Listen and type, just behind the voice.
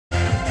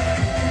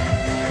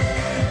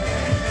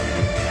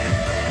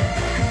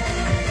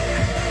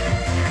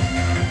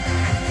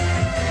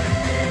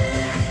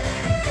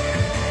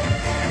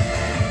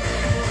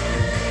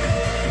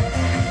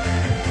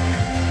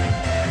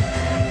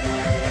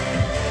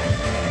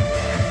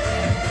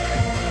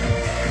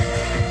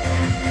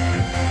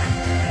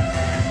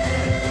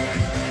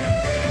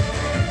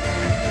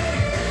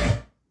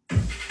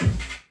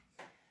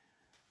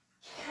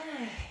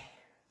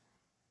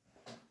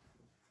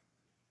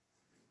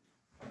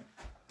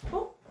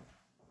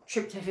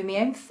tripped over my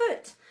own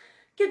foot.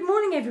 Good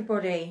morning,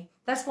 everybody.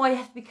 That's why you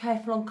have to be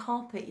careful on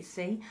carpet, you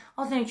see.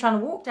 I was only trying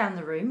to walk down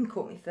the room and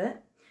caught my foot.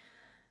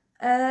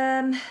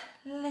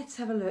 Let's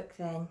have a look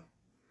then.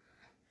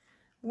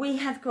 We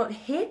have got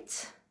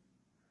HIIT.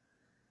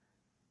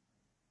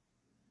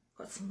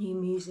 Got some new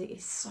music.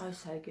 It's so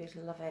good.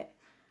 I love it.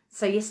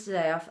 So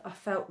yesterday I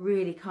felt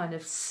really kind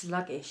of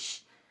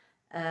sluggish.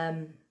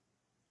 And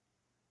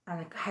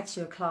I had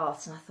to do a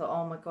class and I thought,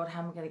 oh my God,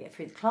 how am I going to get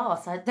through the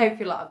class? I don't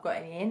feel like I've got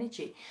any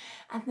energy.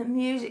 And the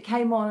music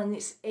came on and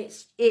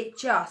it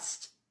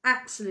just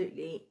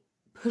absolutely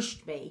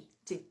pushed me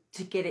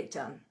to get it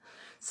done.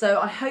 So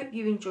I hope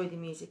you enjoy the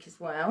music as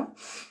well.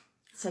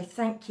 So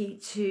thank you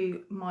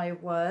to my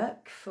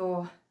work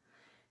for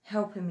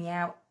helping me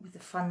out with the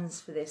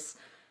funds for this.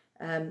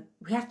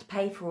 We have to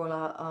pay for all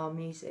our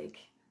music.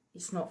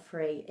 It's not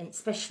free, and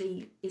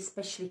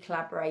especially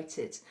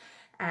collaborated.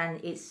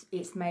 And it's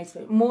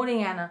made,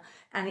 morning Anna,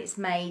 and it's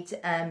made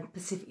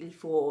specifically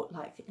for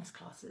like fitness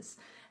classes.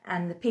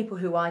 And the people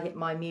who I get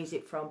my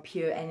music from,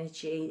 Pure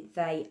Energy,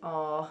 they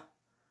are,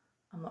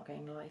 I'm not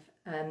going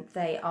live,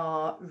 they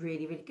are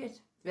really good.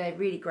 They're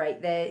really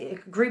great. They're a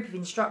group of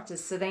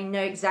instructors, so they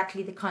know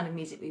exactly the kind of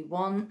music we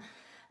want.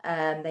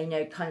 They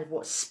know kind of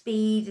what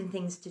speed and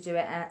things to do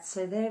it at,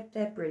 so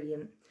they're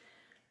brilliant.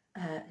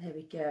 There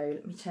we go.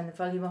 Let me turn the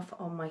volume off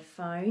on my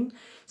phone.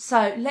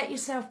 So let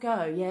yourself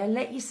go, yeah?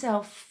 Let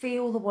yourself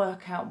feel the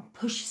workout and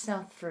push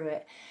yourself through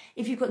it.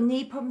 If you've got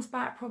knee problems,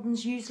 back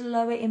problems, use the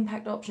lower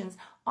impact options.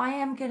 I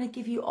am going to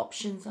give you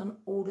options on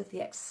all of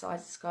the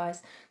exercises,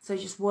 guys. So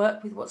just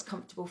work with what's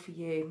comfortable for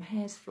you. My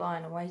hair's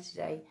flying away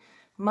today.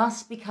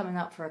 Must be coming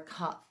up for a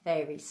cut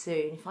very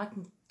soon. If I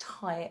can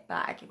tie it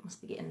back, it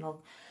must be getting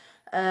long.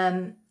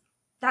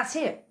 That's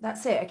it,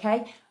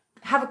 okay?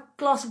 Have a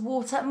glass of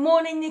water.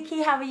 Morning,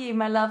 Nikki. How are you,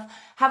 my love?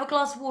 Have a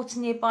glass of water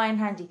nearby and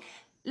handy.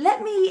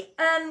 Let me,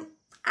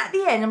 at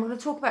the end, I'm going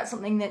to talk about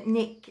something that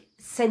Nick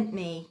sent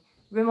me.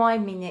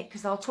 Remind me, Nick,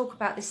 because I'll talk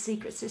about this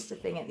secret sister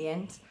thing at the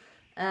end.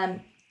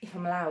 If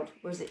I'm allowed,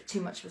 or is it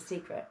too much of a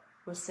secret?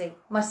 We'll see.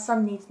 My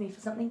son needs me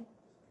for something.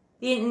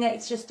 The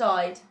internet's just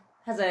died,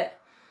 has it?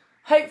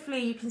 Hopefully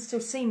you can still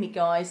see me,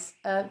 guys.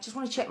 Just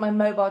want to check my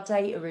mobile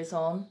data is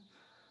on.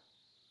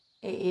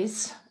 It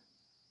is.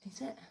 Is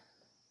it?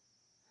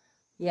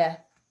 Yeah,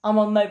 I'm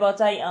on mobile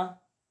data.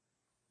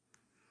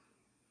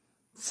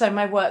 So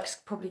my work's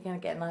probably going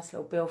to get a nice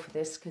little bill for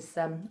this because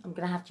I'm going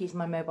to have to use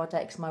my mobile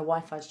data because my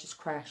Wi-Fi's just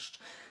crashed.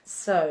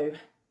 So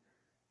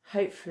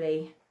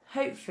hopefully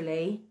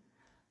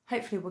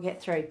we'll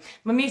get through.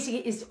 My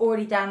music is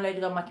already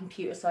downloaded on my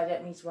computer, so I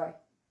don't need to worry.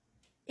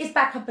 It's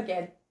back up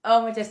again.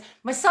 Oh my days.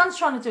 My son's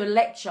trying to do a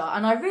lecture,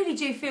 and I really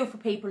do feel for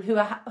people who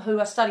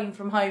are studying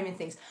from home and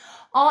things.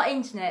 Our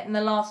internet in the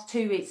last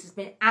 2 weeks has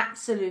been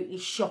absolutely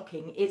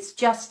shocking. It's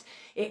just,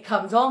 it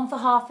comes on for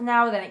half an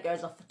hour, then it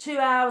goes off for 2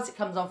 hours, it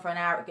comes on for an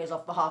hour, it goes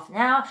off for half an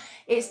hour.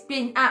 It's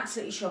been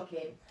absolutely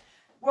shocking.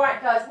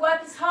 Right, guys,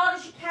 work as hard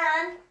as you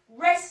can,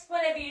 rest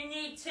whenever you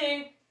need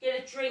to,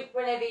 get a drink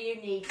whenever you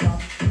need one.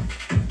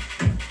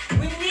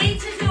 We need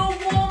to do a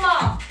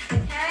warm-up,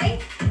 okay?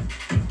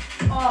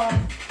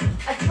 Oh,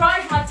 I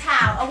dried my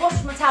towel. I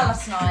washed my towel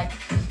last night.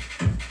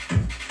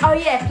 Oh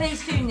yeah,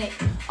 please do, Nick.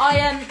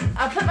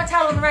 I put my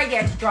towel on the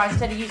radiator to dry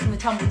instead of using the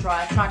tumble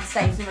dryer, trying to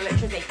save some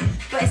electricity.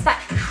 But it's that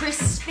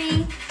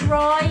crispy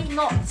dry,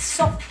 not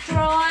soft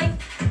dry.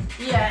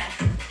 Yeah.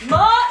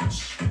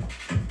 March.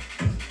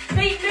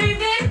 Feet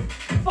moving,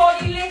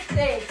 body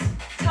lifted,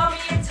 tummy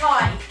in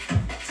tight.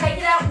 Take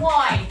it out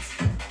wide.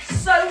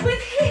 So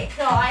with HIIT,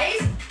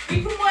 guys,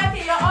 you can work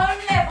at your own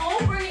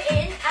level, bring it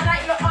in, and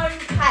at your own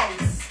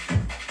pace.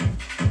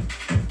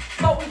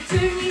 But we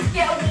do need to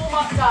get a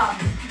warm-up done.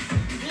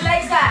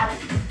 Legs out.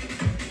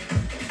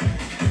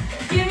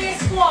 Give me a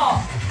squat.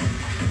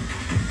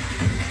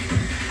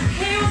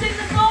 Heels in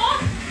the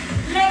floor,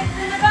 legs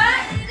in the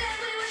back,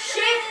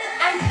 shift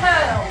and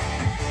curl.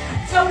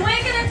 So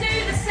we're going to do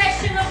the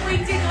session that we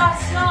did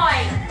last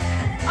night.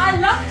 I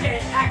loved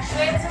it,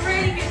 actually. It was a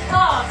really good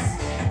class.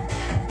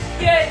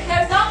 Good.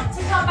 Goes up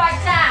to come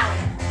back down.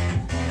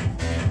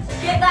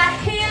 Get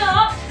that heel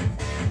up.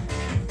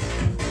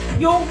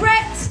 Your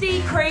reps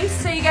decrease,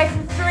 so you go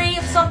from 3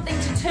 of something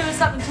to 2 of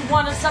something to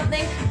 1 of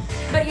something,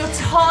 but your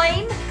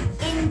time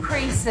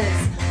increases.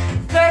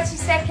 30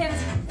 seconds,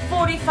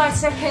 45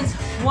 seconds,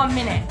 1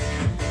 minute.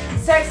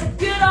 So it's a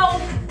good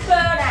old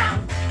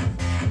burnout.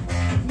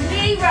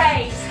 Knee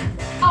raise,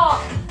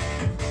 up.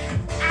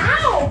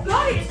 Ow,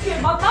 God, it's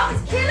good. My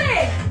bum's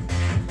killing.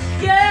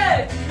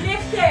 Good,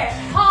 lift it,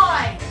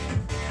 high.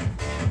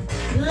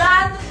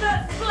 Land the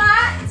foot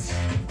flat.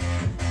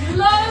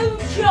 Low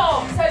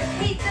jog, so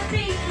keep the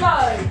feet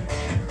low.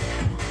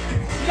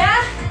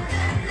 Yeah?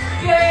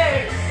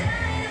 Good.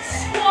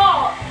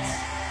 Squat.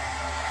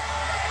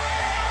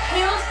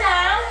 Heels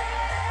down,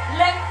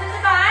 lengthen the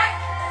back,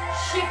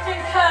 shift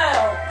and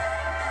curl.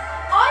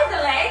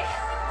 Either leg.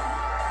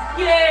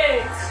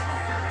 Good.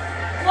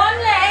 One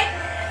leg,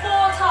 4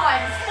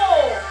 times.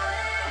 4.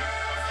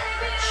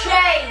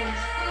 Change.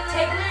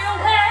 Take a little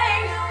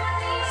away.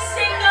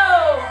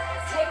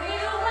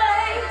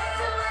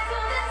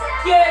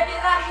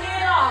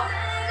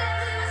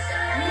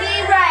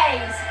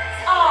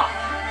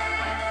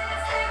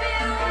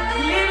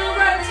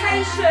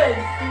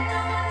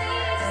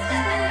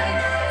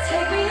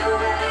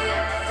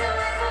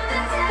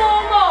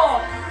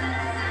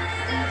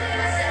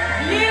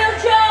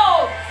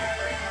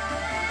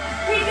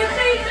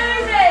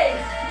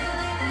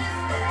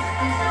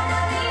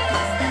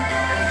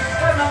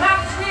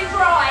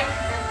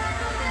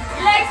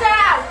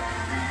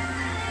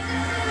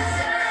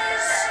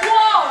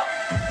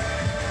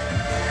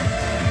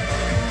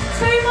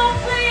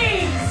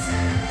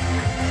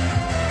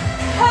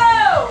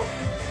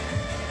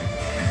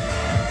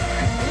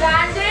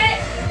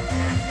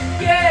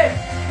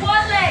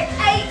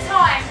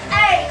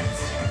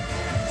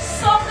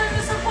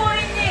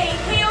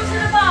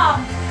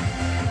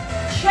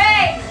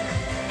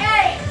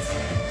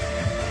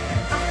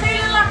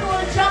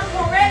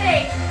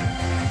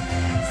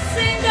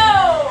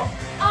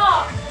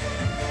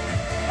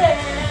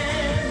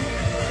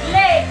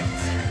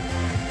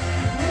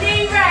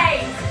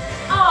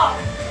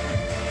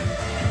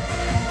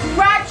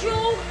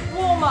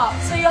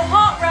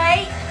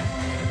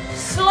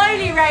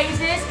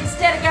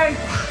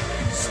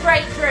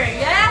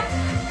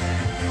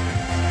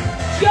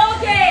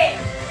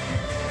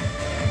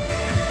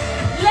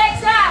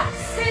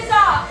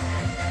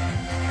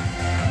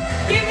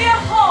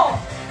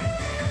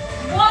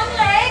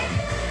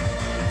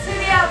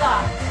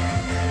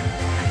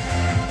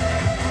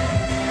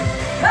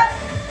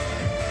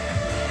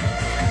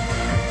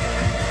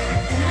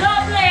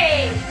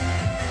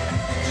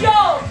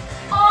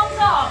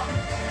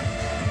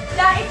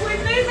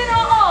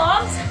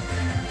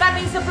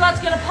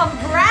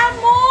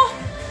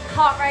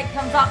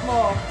 comes up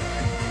more.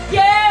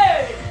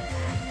 Good.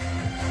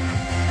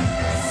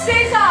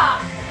 Scissor,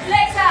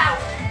 legs out.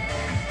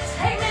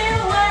 Take me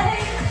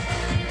away.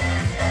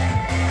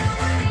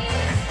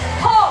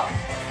 Hop.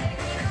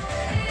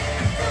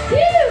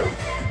 Phew.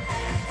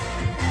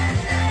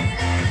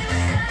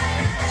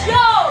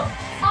 Jog,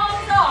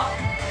 arms up.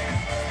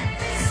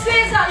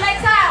 Scissor,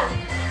 legs out.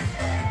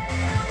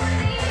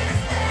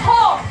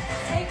 Hop,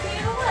 take me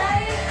away.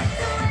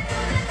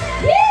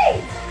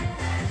 Yee.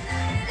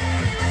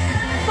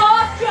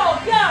 Fast jog,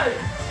 go.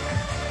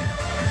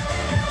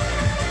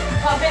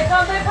 Pump it,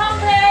 pump it,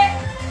 pump it.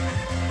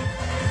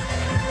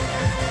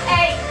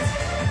 8.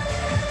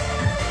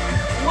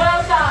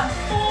 Well done.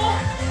 4,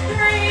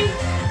 3,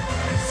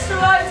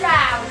 slow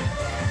down.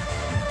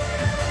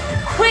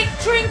 Quick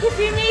drink if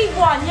you need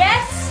one,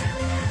 yes?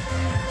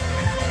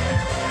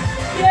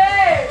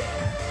 Good.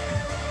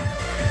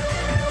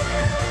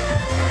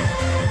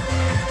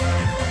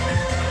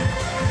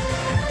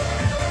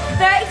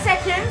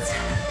 Seconds,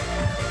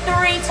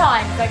 3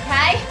 times,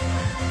 okay?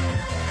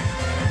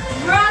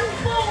 Run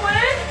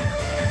forward,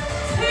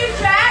 2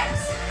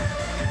 jacks,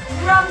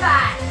 run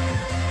back.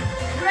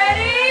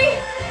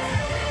 Ready?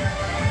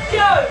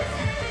 Go.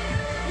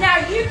 Now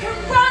you can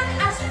run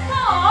as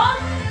far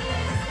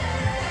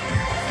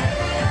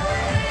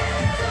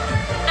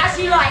as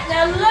you like.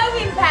 Now low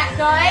impact,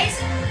 guys.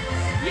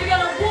 You're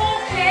gonna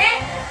walk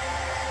it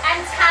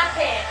and tap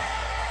it.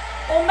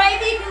 Or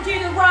maybe you can do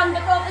the run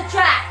but not the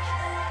jack.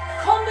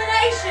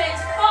 Combination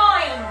is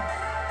fine.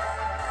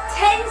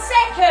 10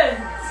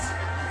 seconds.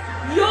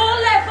 Your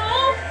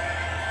level,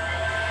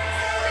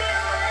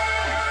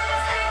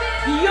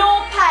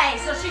 your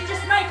pace. So she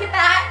just make it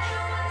back.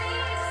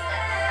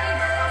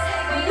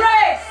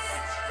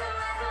 Rest.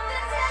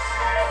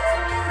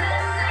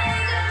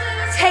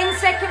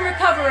 10-second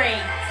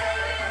recovery.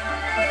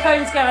 The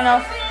phone's going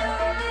off.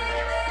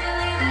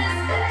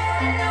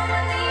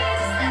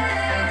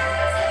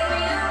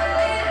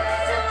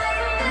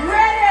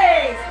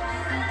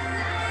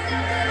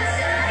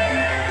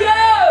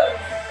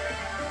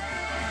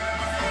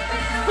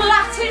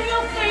 Flatten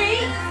your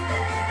feet,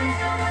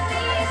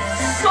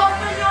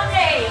 soften your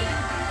knee,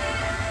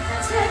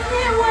 take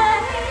me away,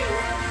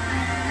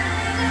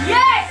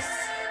 yes,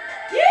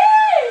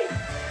 yay,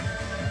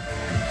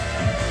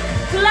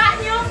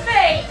 flatten your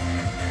feet,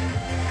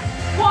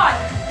 1,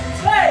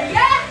 2,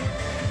 yeah,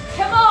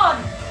 come on,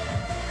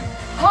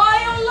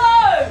 high or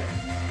low,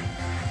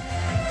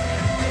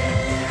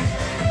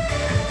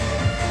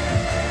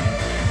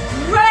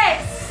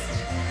 rest,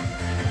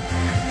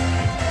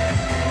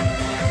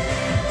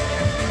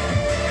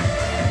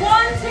 1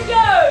 to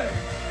go.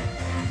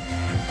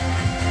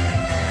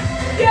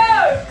 Go.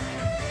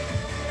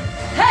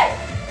 Hey.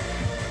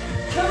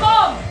 Come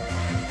on.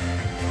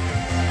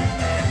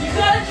 You've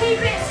got to keep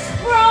it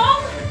strong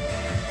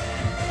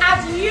as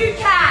you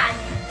can.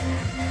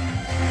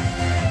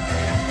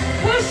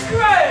 Push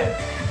through.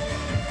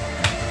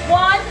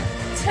 1,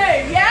 2,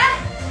 yeah?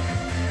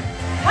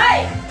 Hey.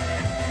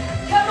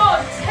 Come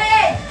on,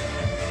 10.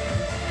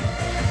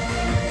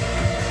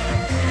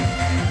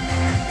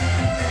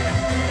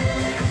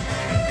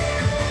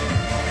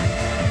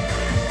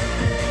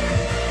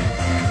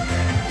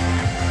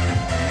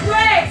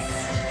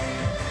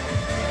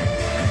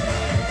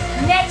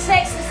 Next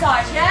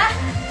exercise, yeah?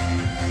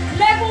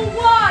 Level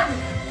 1,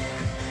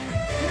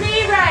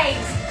 knee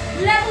raise.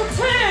 Level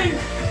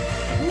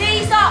 2,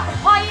 knees up,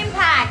 high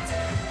impact.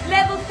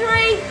 Level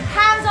 3,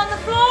 hands on the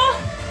floor,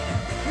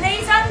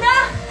 knees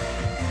under.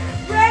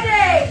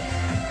 Ready?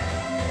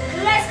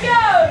 Let's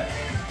go.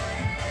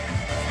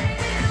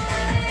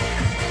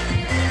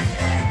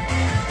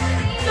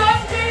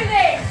 Don't do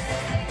this.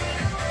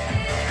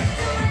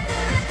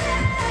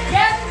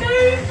 Yeah,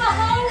 move the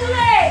whole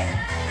leg.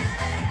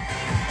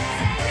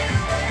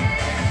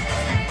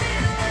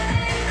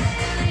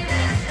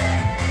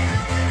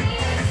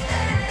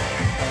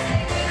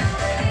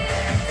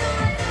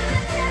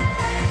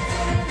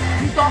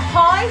 Got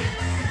high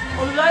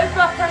or low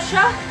blood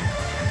pressure,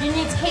 you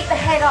need to keep the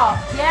head up,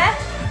 yeah?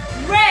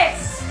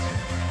 Rest.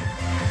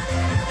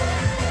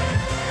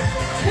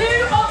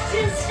 2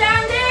 options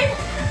standing,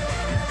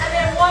 and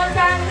then 1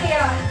 down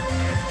here.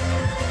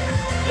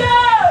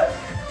 Go!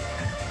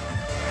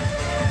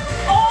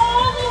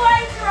 All the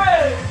way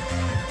through.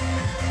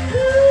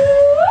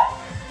 Woo!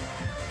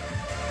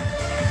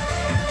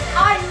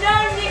 I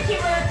know Nikki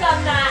would have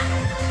done that.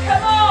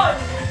 Come on,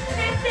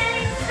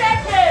 15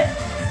 seconds.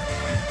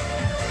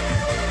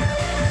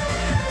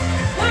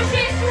 Push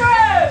it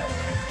through.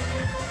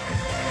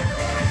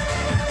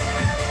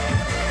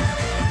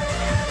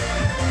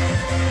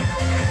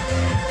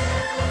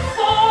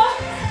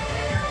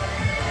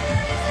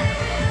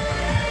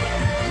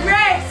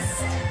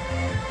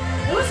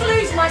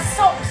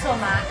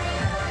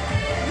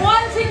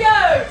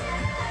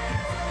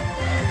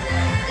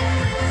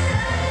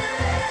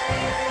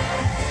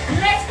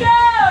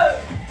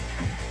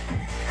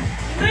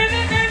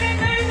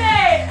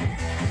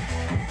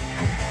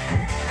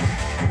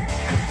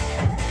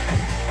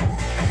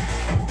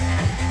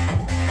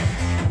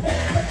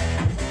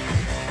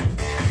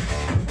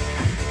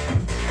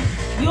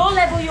 Your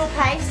level, your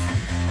pace.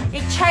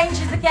 It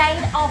changes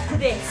again after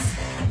this.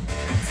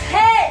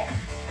 10.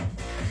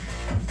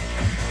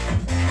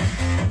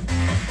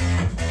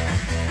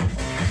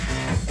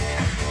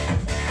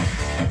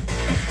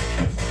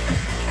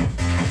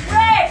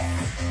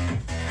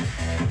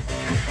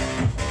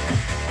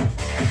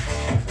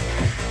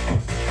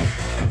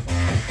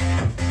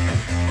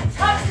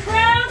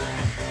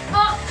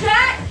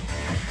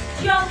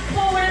 Jump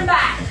forward and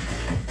back.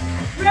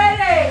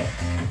 Ready?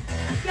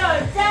 Go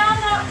down,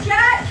 up,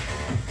 jack.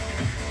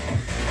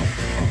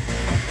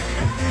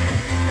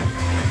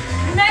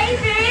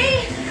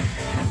 Maybe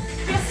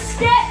just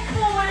step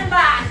forward and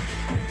back.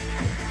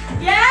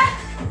 Yeah?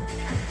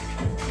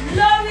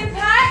 Low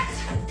impact.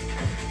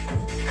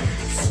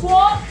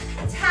 Squat,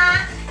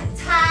 tap,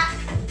 tap,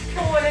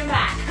 forward and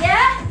back.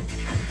 Yeah?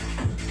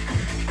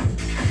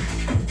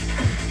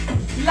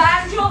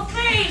 Land your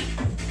feet.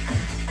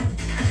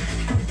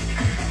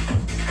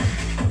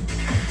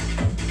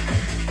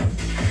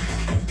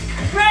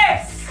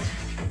 Rest.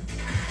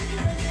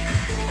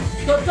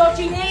 Got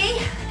dodgy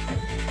knee.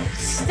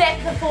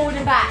 Step the forward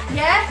and back,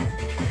 yeah?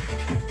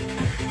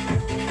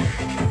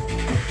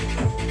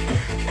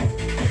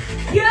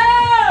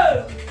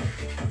 Go!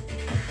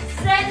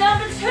 Set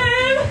number 2.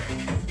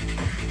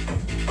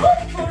 Ooh,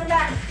 forward and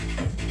back.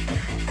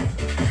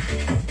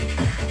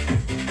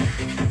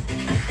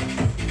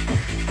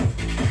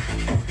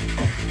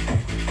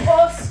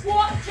 Or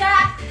squat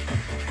jack,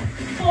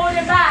 forward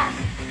and back.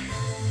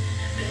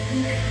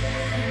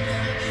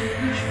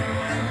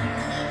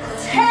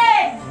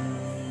 10.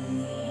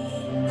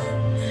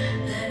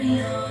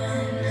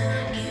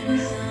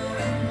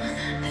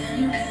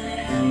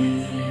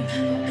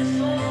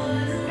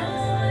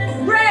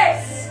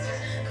 Rest.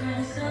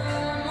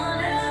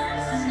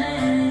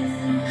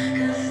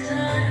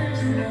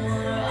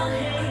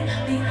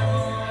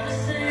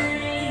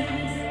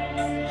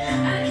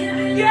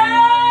 Go.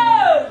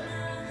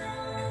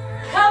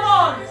 Come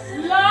on,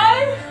 slow.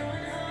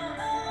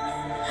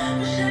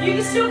 You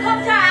can still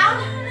come down,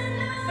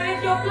 but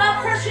if your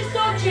blood pressure's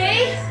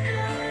dodgy,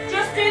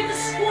 just do the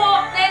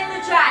squat, then the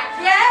jack,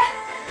 yeah?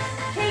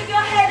 Keep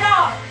your head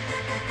up.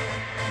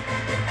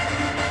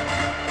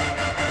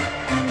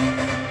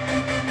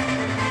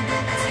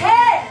 10.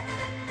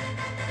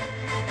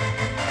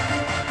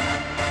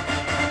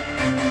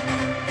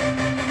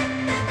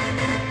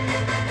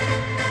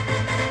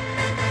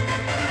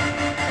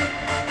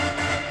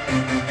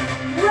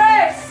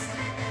 Rest.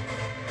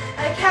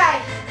 Okay.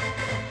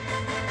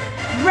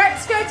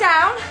 Reps go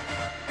down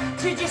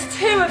to just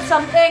 2 of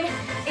something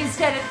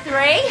instead of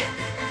 3,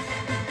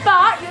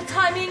 but your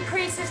time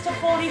increases to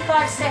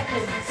 45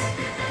 seconds.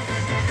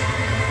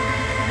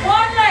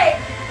 1 leg.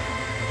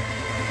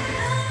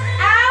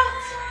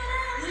 Out,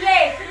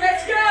 lift,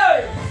 let's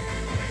go.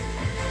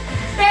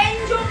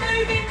 Bend your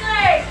moving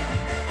leg.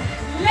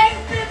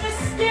 Lengthen the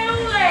still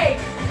leg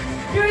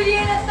through the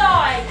inner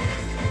thigh.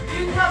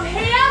 You can come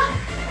here,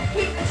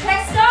 keep the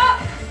chest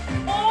up,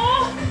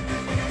 or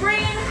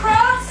bring it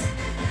across.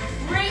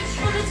 Reach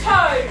for the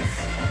toes.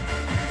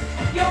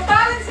 Your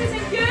balance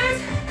isn't good,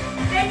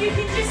 then you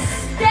can just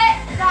step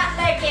that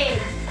leg in.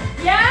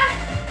 Yeah?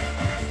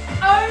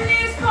 Only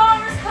as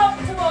far as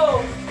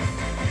comfortable.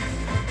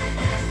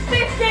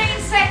 15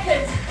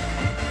 seconds.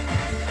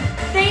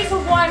 These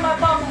are why my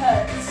bum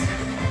hurts.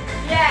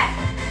 Yeah.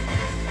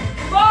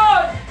 Come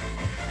on.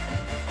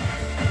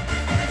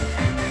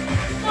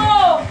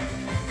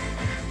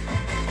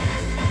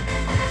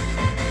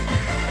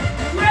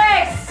 4.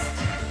 Rest.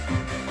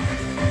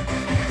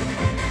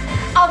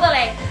 Other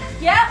leg.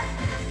 Yep.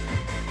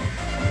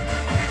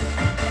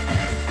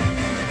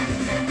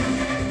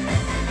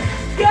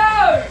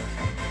 Go.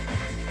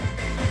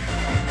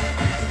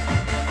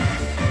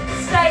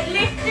 Stay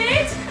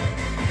lifted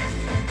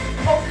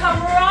or come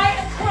right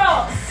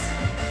across.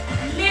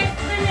 Lift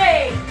the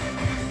knee.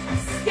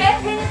 Step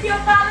in if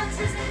your balance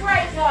isn't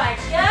great, guys,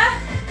 yeah?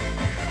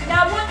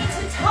 Now I want you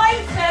to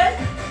tighten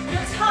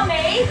your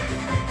tummy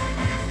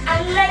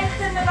and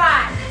lengthen the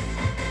back.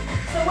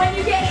 So when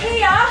you get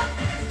here,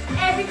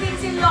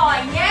 everything's in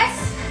line,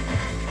 yes?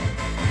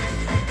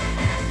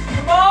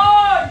 Come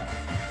on!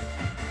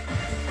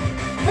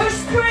 Push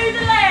through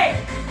the leg.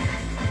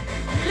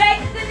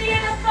 Lengthen the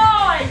inner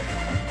thigh.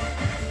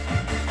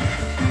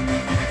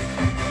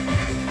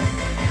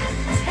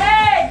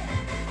 10.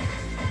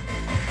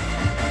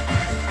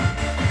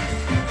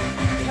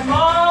 Come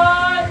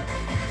on.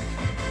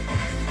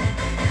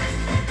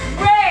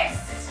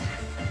 Rest.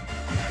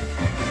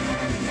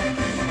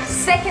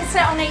 Second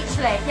set on each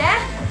leg, yeah?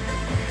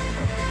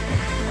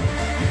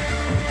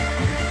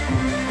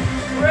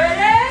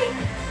 Ready?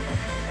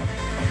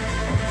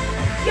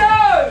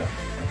 Go!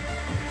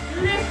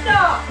 Lift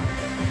up.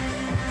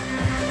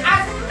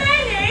 As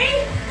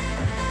many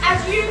as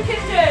you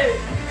can do.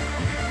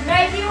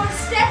 Maybe you want to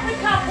step a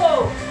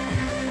couple.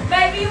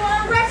 Maybe you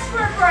want to rest for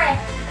a breath.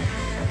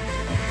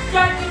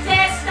 Don't you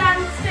dare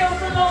stand still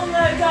for long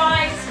though,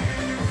 guys.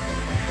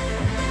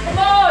 Come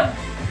on.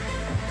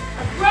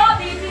 I'd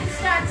rather you didn't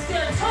stand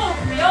still at all,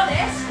 to be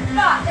honest.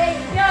 But there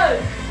you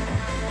go.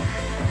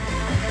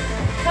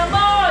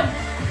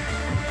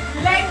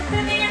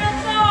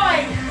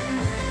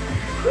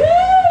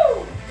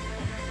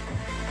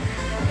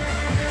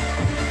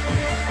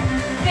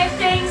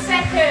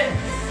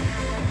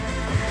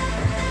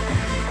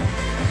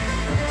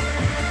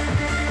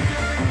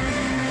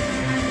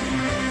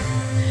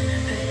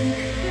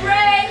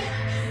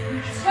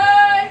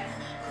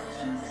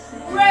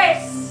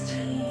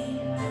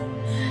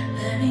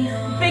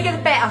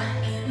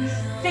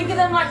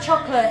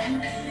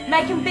 chocolate.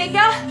 Make them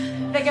bigger,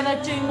 they're going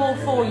to do more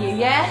for you,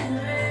 yeah?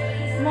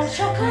 More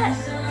chocolate.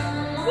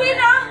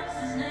 Winner.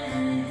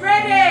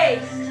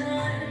 Ready.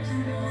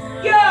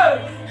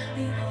 Go.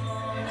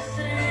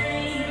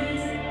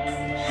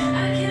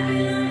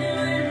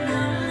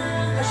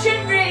 I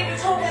shouldn't really be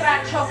talking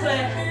about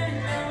chocolate.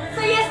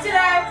 So yesterday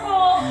I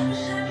bought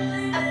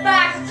a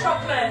bag of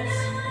chocolates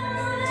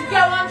to go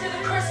under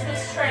the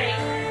Christmas tree.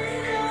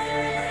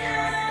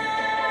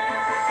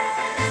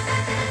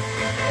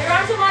 They're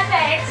under my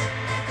bed.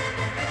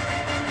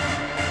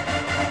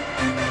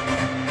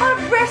 I have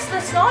a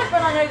restless night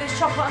when I know there's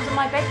chocolate under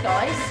my bed,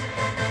 guys.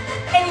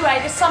 Anyway,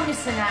 there's some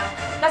missing now.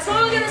 That's all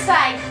I'm going to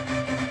say.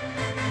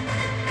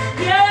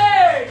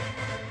 Good.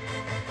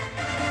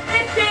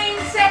 15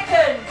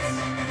 seconds.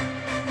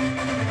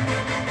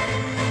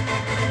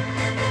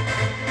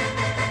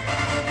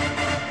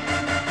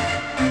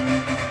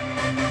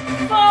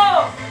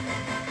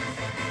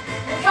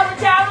 We're coming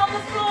down on the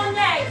floor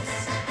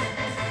next.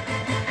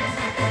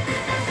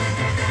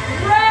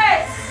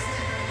 Rest.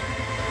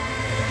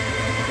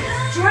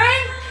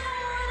 Drink.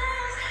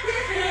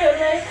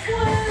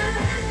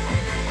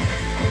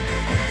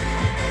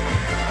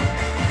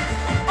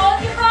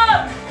 On your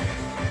bum.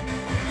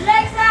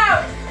 Legs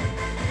out.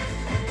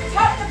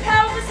 Tuck the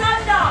pelvis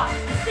under.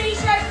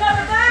 C-shape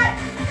lower back.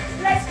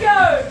 Let's go.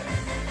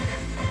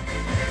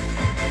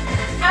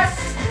 As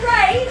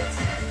straight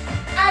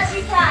as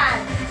you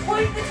can.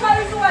 Point the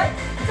toes away.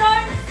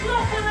 Don't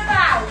flop them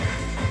about.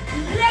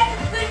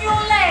 Lengthen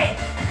your leg.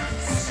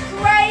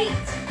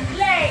 Straight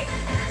leg.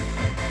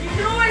 You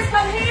can always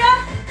come here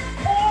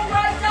or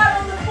right down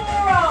on the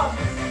forearms.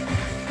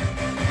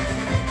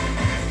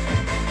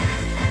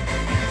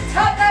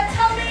 Tuck that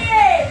tummy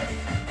in.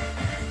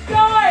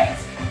 Guide.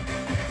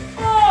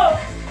 Forward.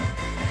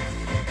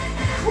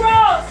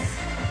 Cross.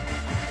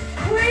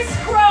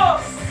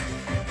 Crisscross.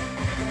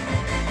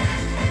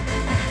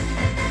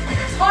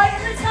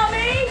 Tighten the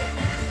tummy.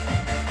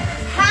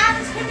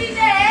 Hands can be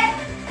there.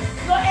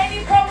 Not any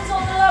problems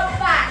on the lower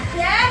back,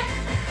 yeah?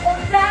 Or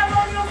down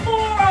on your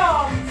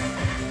forearms.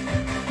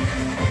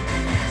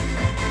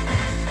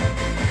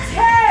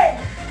 10.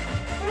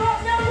 Block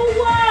number 1.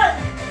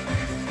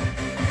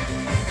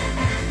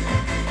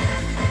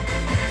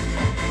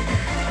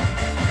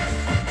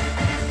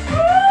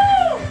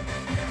 Woo!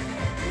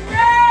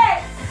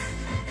 Rest.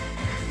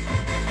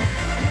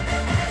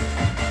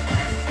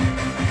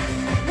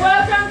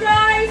 Well done,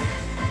 guys.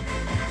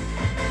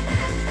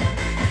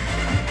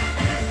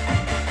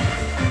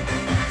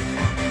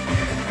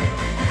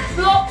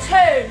 Block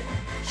 2.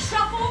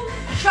 Shuffle,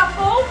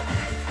 shuffle,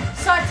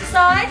 side to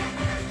side,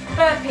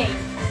 burpee.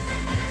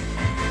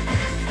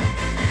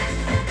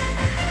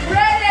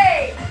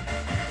 Ready.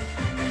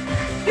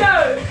 Go.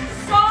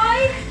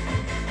 Side,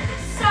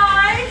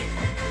 side,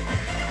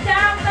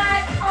 down,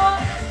 back,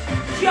 up,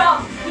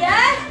 jump,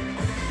 yeah?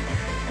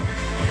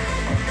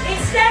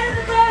 Instead of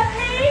the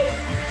burpee,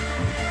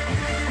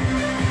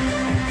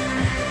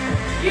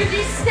 you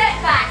do step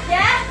back,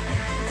 yeah?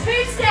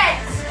 2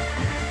 steps.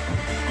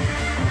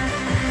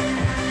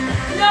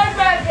 No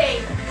burpee,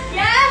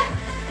 yeah?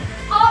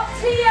 Up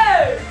to you.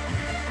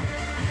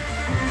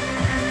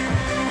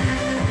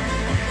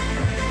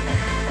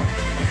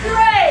 3,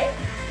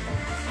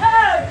 2,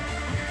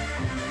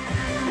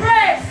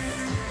 rest.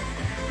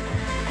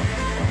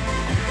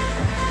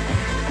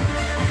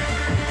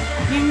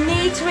 You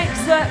need to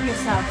exert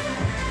yourself.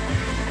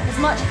 As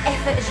much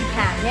effort as you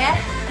can, yeah?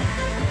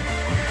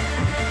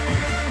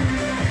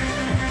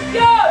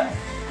 Go.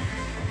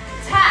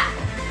 Tap.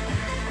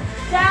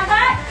 Down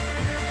back.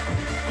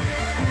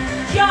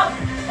 Jump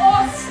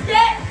or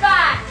step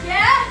back,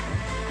 yeah?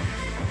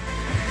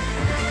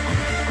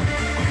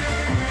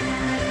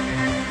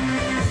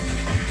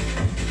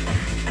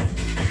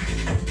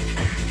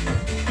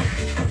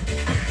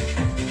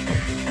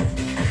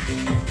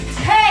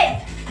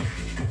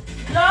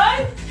 Low.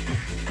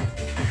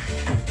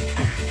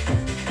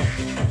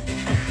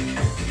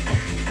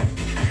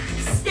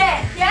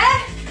 Step, yeah?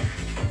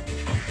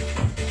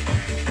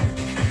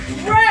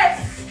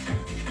 Rest.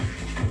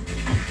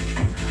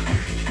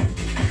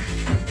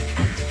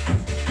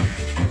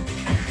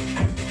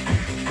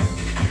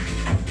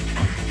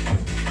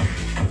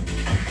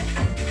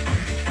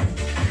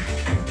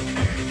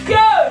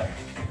 Go.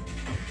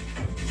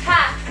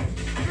 Tap.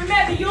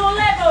 Remember your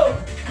level.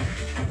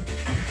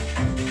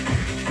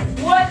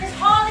 Work as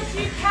hard as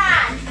you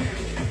can.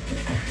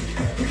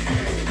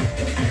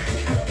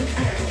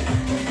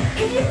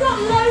 If you've got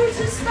loads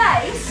of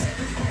space,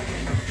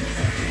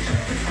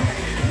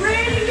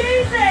 really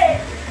use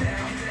it.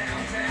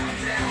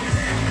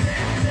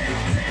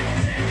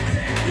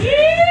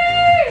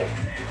 Yee!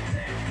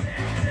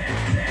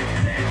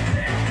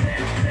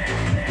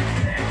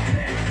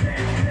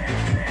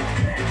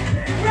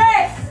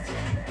 Rest.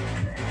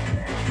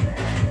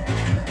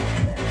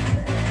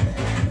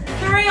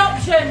 3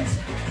 options.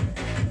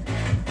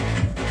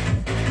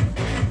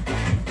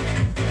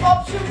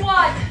 Option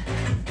 1.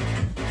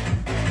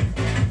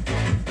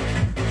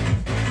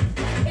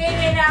 In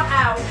and out,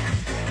 out.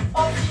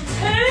 Option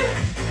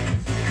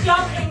 2.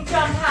 Jump in,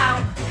 jump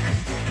out.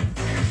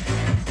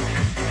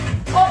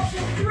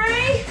 Option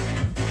 3,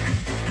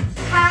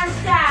 hands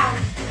down.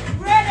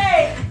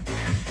 Ready?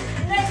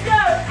 Let's go,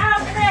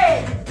 out and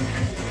in.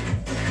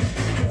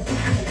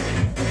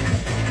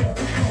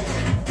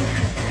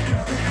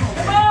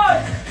 Come on.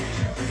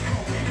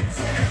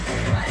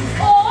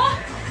 Or,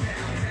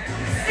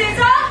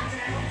 scissor,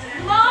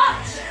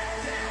 march.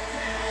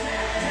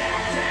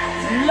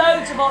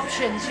 Loads of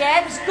options,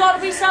 yeah? There's got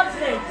to be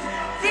something.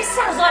 This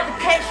sounds like the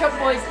Pet Shop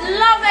Boys.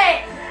 Love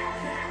it.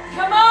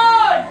 Come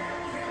on.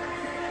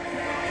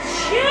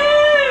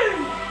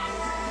 Tune.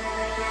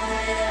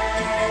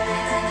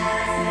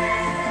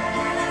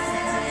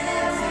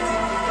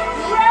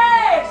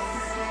 Rest.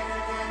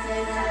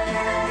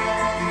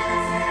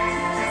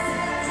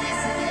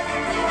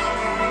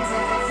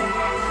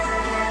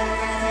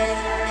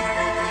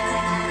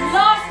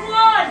 Last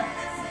one.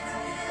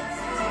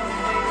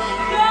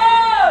 Go.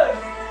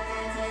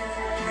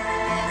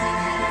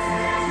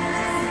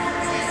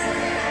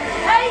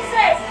 Pace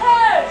it.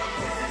 Push.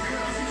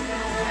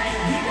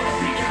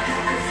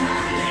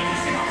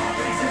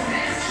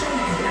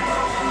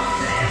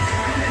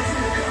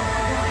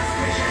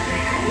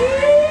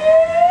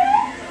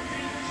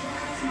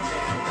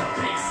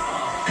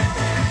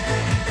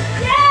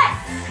 Yes!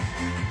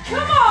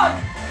 Come on!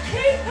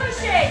 Keep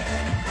pushing!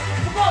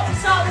 Forgot to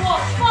start the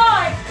watch.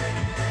 5,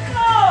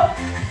 4,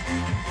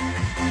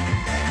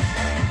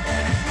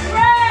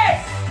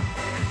 rest!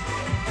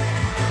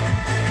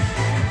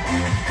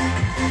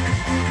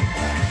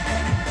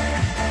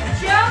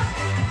 Jump,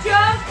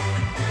 jump,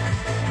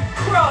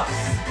 cross.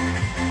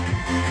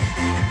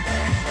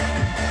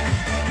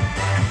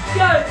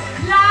 Go,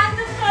 land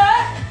the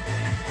foot.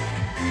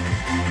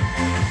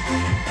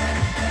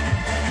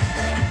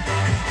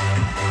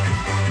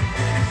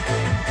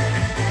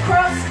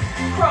 Cross,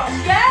 cross,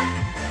 yeah?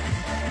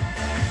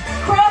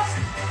 Cross,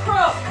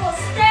 cross, or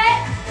step,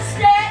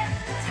 step,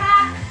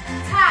 tap,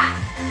 tap.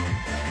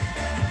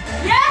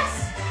 Yes?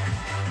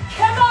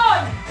 Come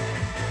on.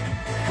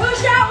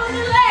 Push out with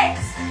the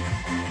legs.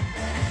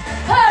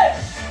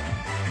 Push.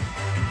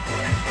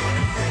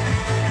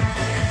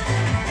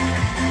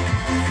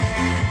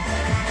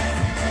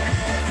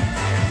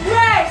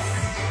 Rest.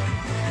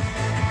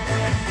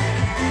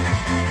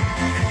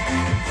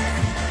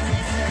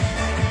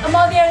 Am I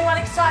the only one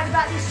excited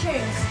about these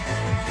tunes?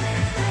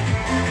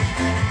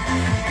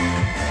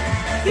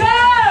 Go!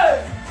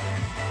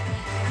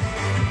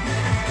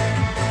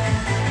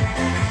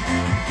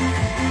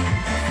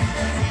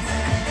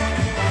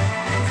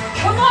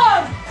 Come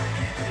on!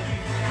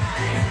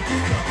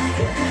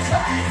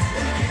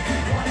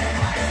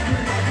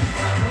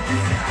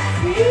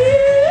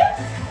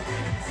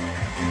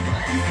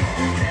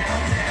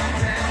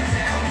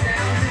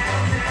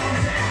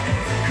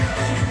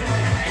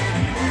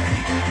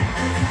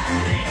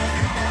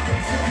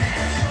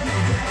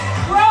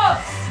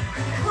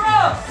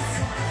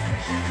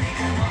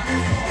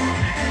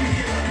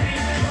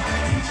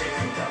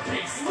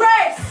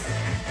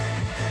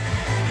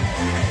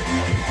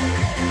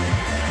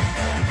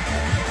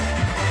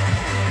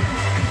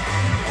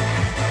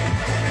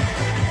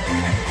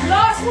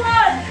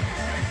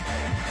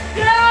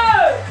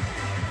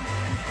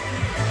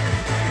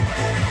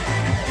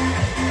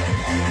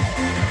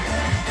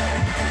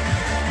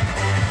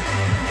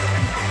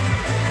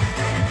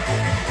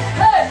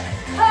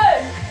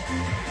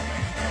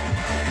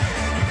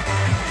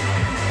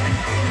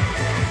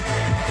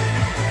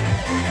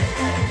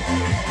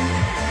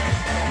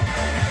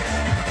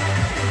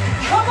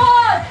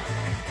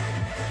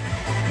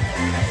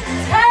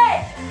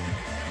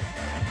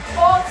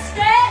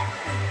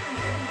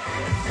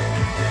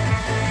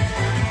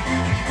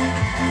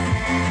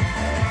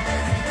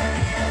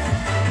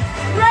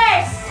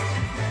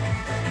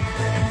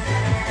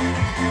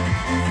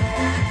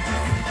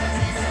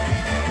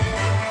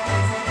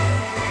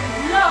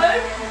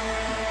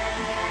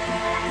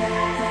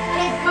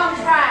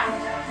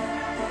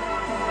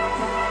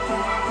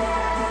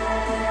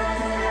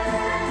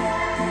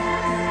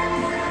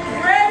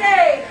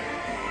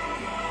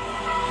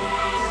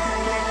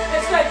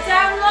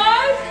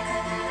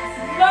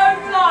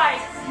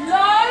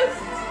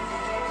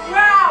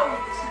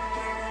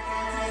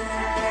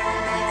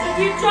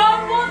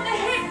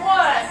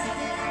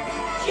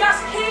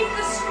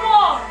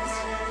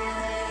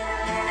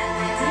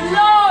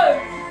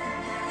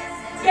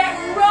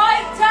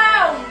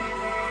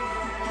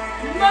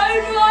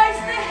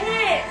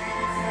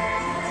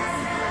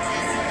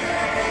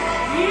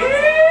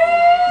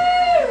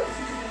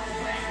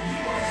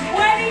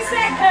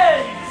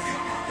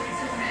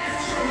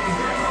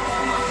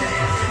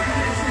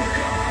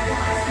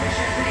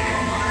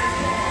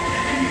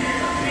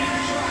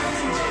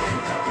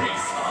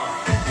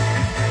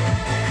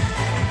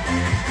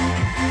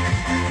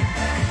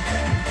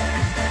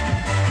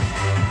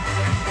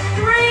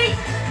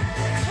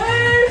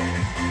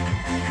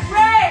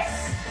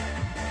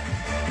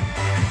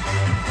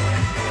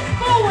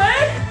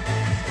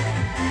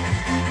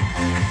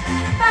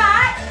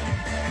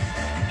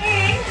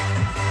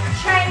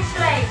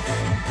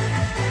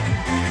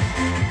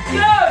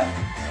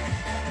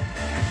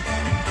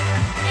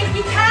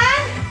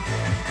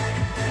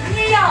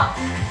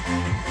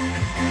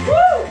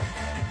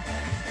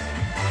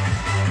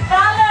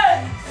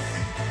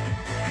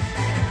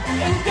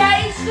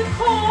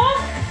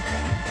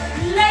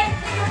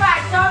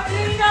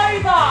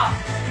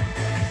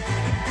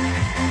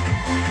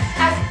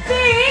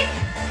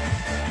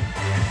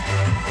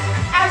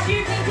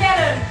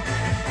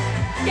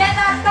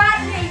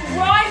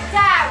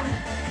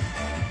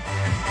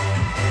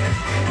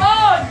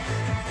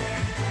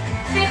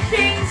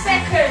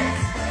 seconds.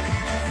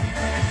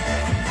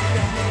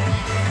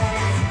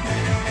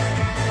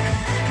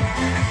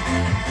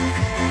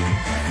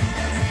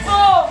 4.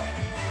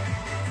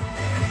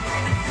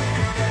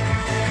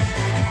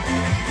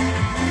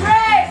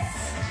 Rest.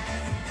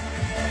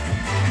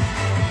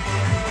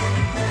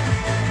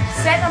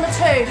 Set number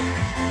 2.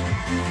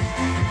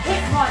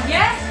 Hit one,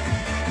 yeah?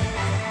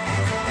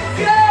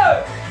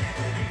 Go.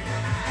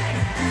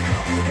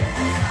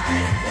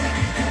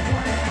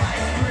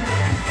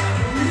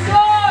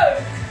 Go.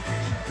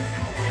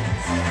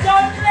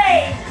 Don't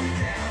leave.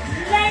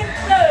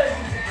 Lengthen.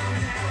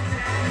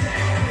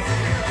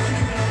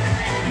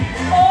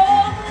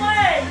 All the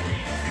way.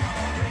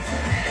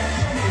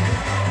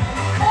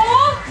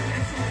 Or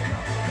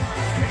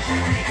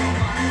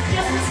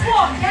just a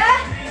squat, yeah?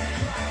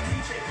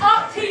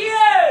 Up to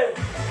you.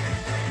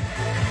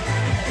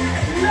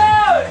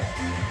 Low.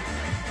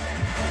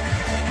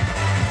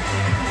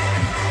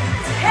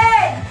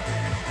 10.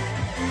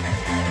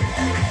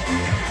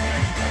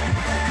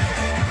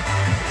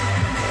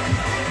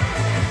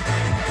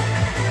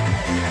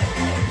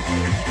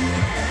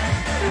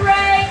 3,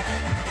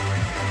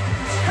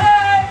 2,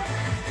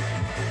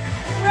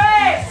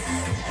 rest.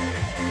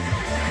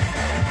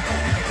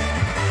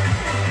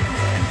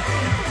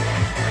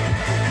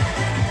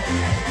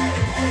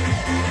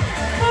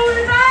 Pull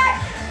it back.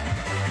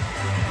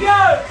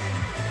 Go.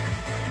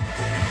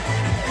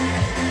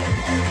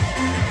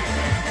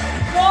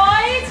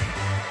 Wide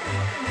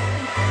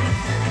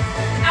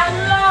and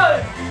low.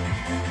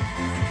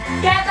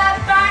 Get that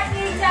back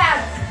knee down.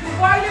 You're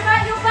worried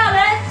about your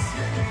balance?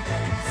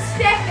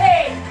 Step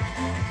in.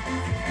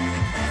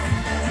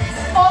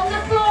 On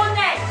the floor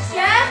next,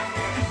 yeah?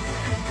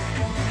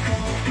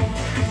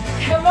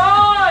 Come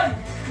on.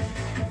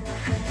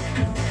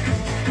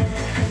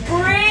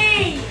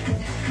 Breathe.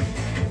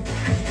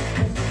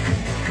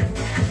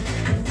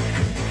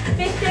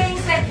 15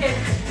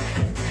 seconds.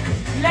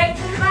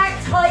 Lengthen the back,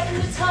 tighten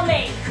the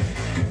tummy.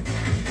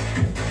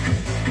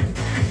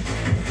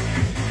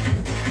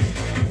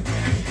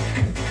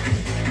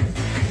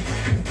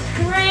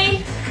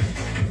 3,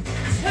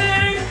 2,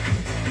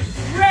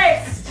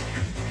 rest.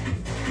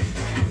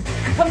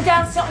 Come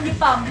down, sit on your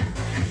bum.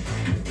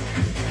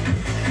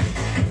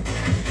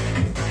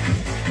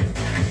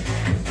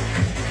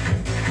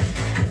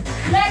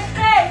 Legs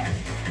big.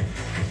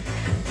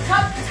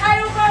 Tuck the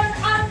tailbone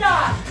under.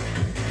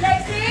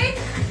 Legs in,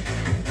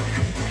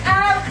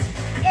 out,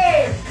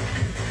 in.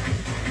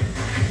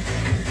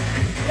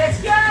 Let's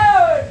go.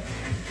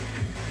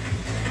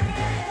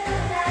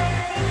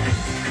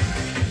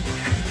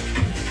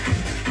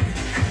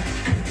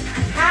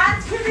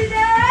 Hands can be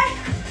there.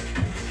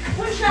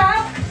 Push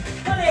out,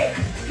 pull it.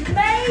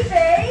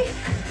 Maybe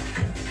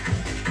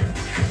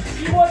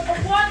you want a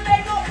one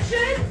leg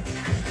option,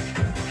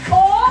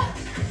 or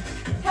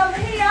come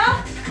here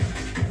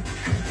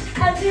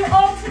and do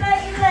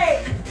alternating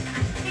legs.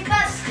 If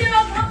that's still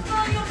uncomfortable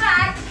on your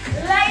back,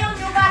 lay on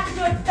your back and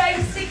do a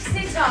basic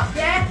sit up,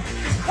 yeah?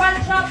 Just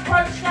crunch up,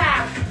 crunch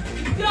down.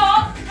 You've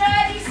got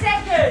 30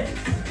 seconds.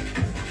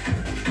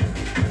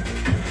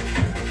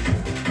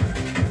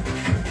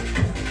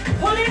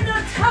 Pull in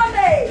the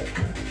tummy.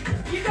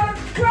 You've got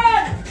to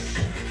crunch.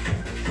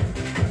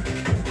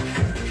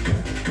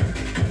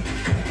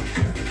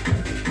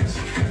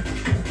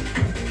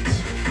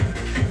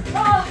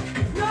 Oh,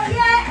 not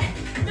yet.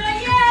 Not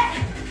yet.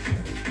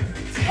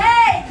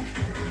 10.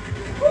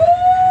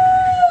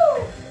 Woo!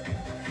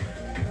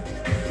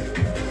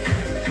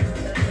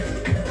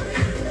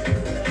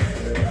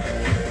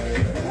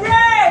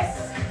 Rest.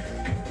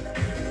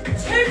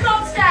 2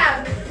 blocks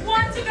down.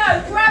 1 to go.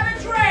 Grab a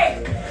drink.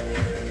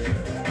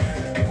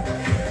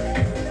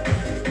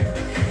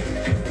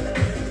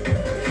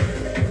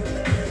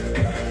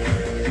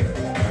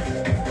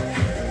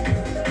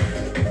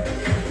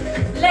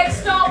 Legs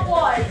start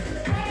wide.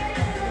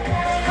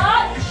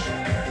 Touch,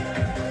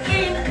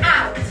 in,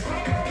 out.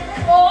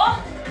 Or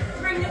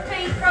bring the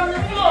feet from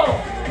the floor.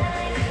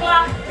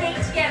 Clap feet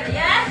together,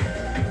 yeah?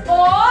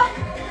 Or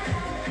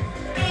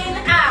in,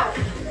 out.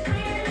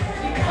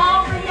 You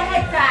can't bring your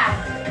head down.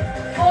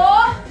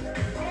 Or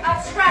up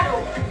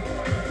straddle.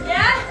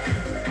 Yeah?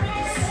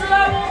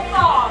 Slow or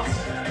fast.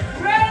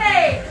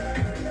 Ready?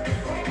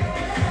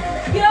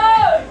 Go!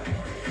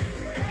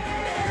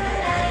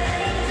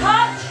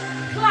 Touch,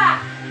 clap,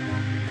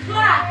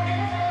 clap.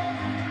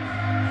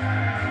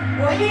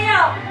 We're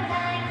here.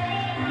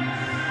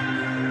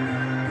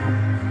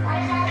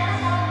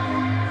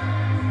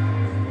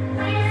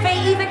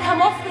 Feet either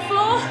come off the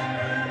floor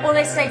or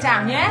they stay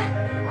down, yeah?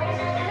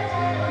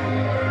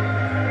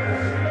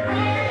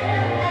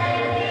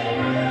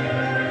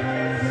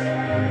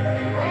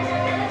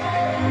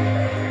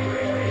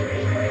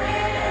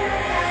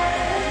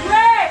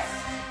 Rest.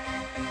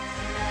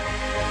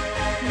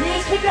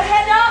 Knees, keep your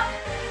head up.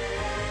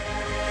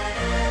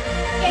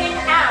 In,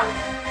 out.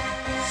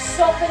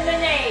 Soften the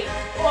knee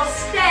or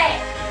step.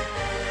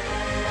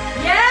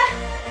 Yeah?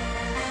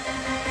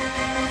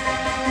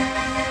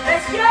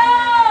 Let's go!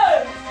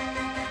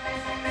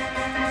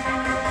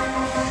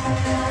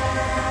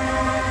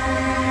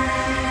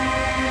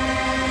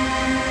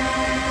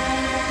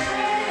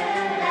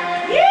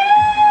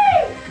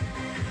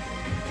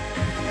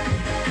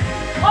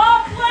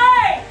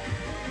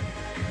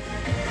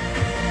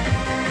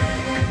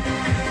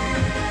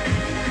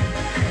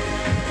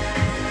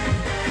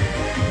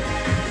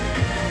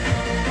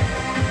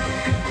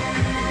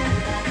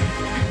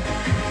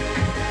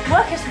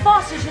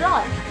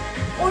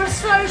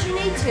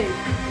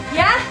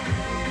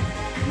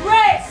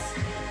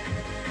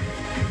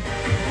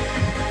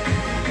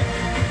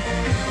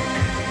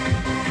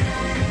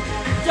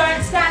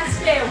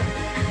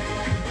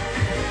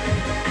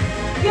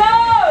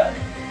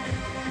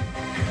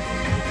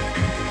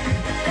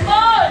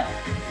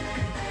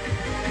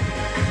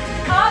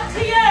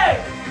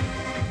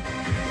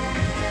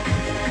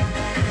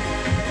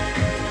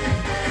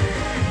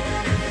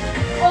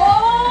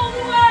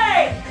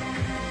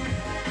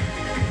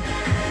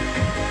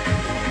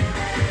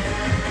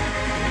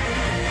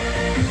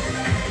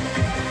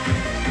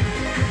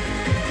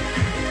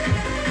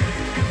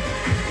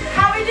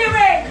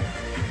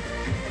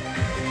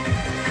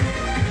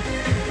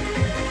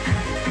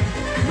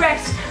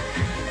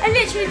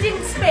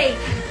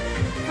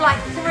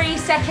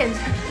 seconds.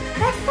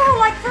 That felt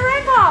like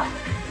forever.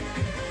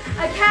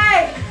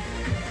 Okay.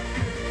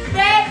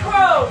 Bear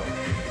crawl.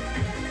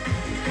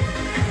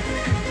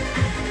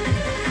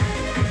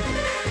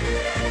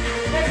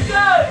 Let's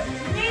go.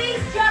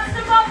 Knees just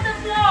above the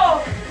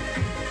floor.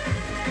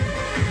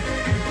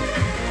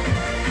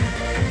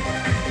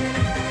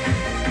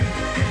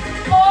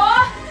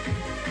 More.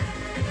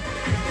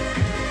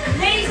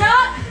 Knees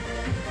up.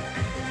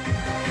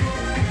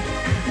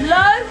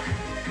 Low.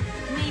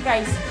 Knee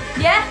raise.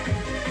 Yeah?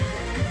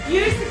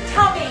 Use the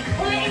tummy.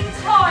 Pull it in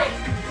tight.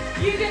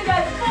 You can go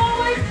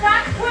forward,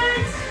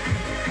 backwards.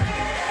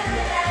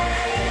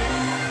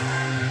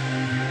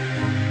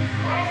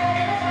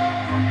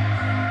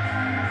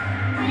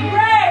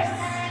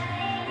 Rest.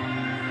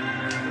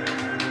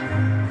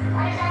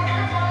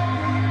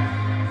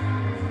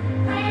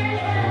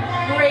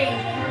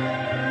 Breathe.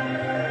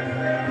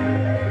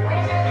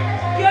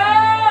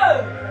 Go.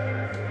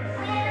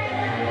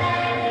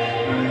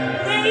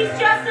 Knees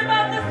just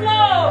above the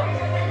floor.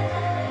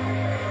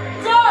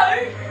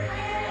 Don't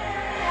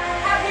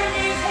have your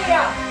knees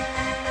here.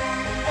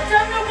 I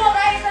don't know what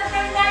that is, there's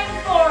no name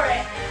for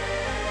it.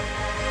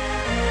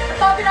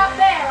 Above it up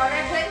there, I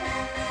reckon.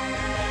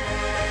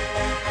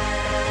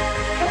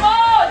 Come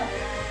on!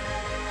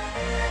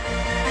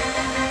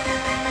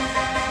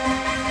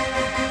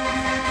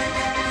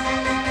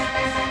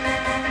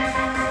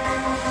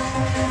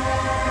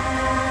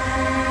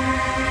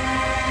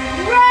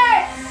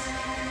 Rest!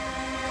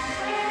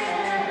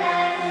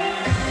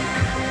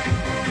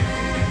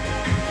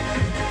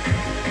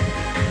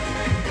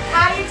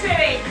 How you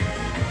doing?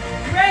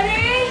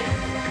 Ready?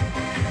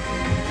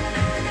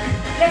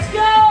 Let's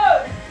go!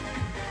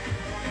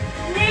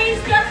 Knees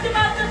just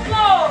above the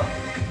floor.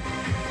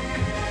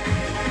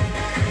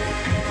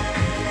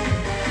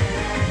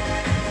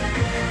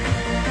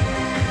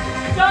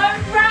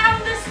 Don't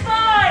round the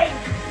spine.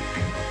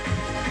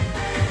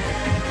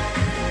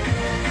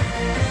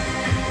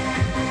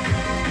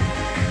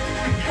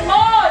 Come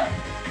on.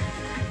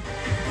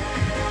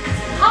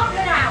 Pump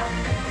it out.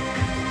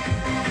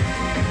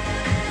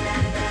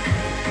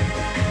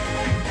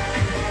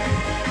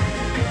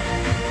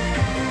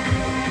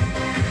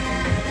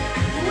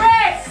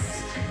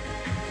 Rest.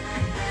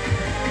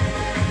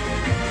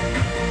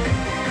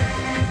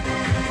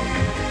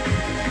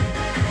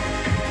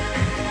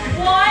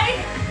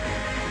 Wide.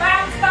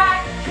 Bounce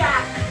back,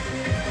 jack.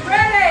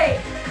 Ready?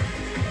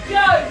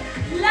 Go.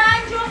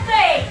 Land your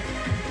feet.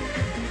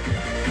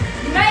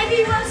 Maybe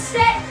one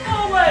step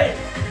forward.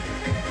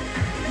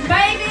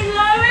 Maybe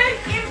lower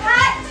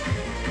impact.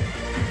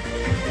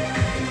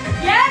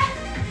 Yeah?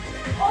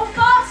 Or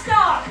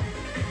faster.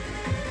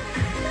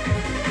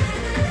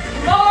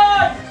 Come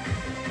on.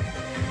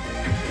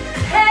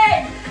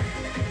 10.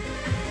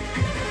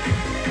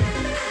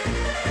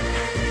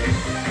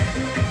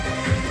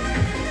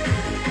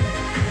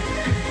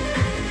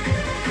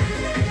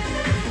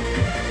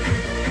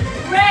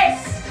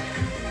 Rest.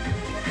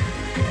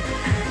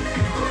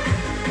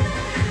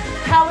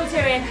 How are we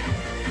doing?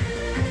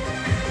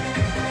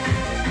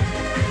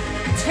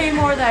 2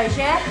 more of those,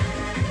 yeah?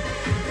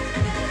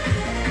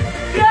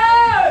 Go!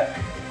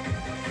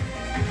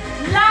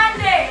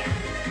 Land it.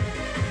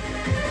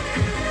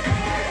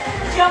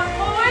 Jump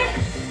forward.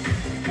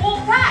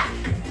 Walk back.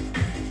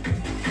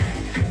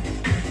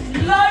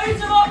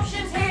 Loads of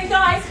options here,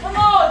 guys. Come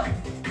on.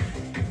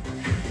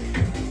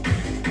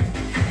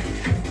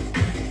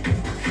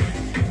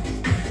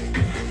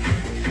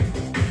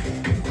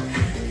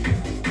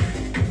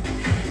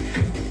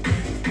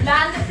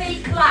 Land the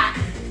feet flat.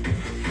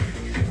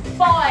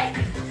 5.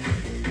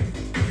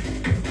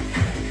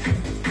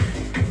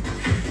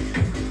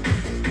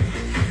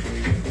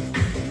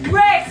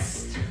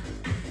 Rest.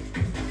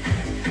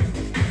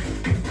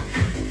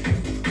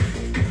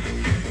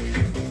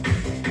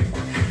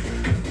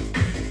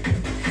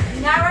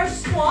 Narrow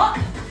squat.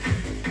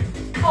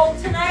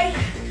 Alternate.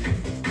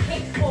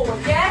 Kick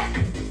forward, yeah?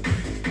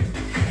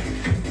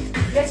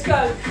 Let's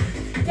go.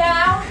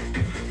 Down.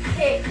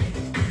 Kick.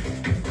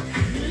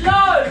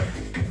 Low.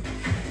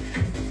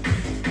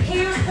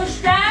 Heels push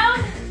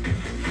down.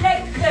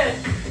 Lengthen.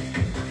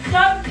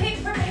 Don't kick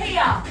from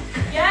here.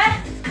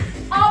 Yeah?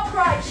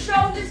 Upright.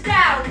 Shoulders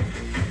down.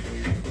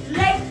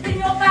 Lengthen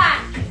your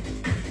back.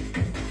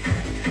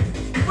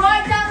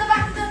 Right down the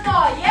back of the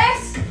thigh.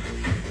 Yes?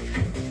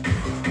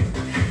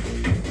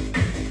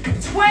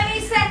 20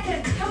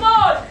 seconds. Come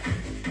on.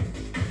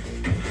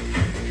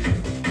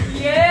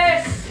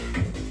 Yes.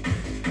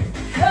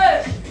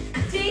 Push.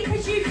 Deep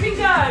as you can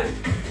go.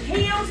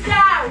 Heels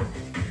down.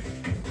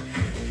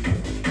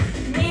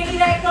 Nearly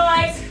there,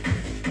 guys.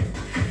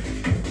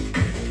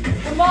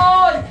 Come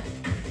on.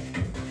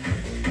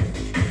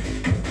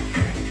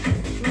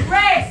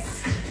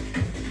 Rest.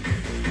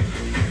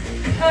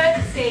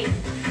 Curtsy.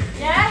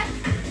 Yeah?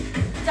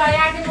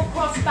 Diagonal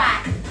cross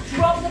back.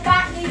 Drop the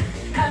back knee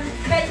and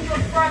bend your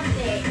front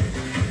knee.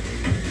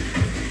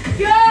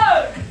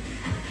 Go.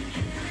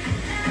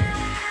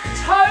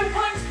 Toe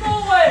points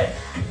forward.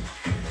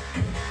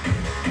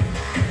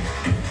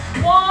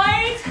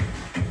 Wide.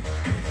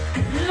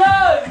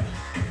 Low.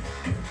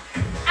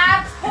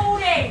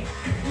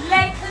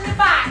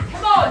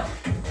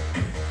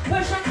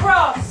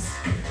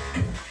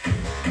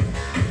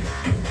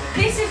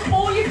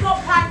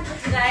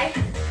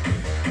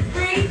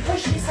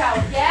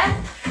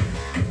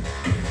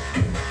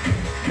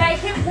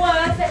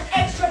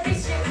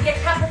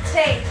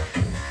 empty.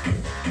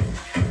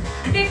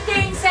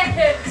 15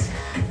 seconds.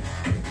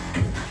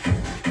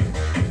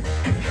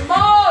 Come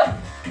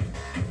on.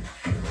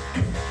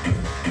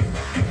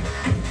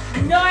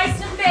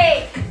 Nice and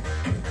big.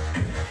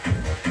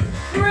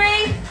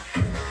 3,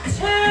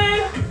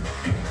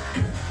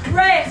 2,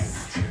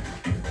 rest.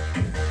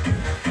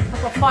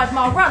 I've got a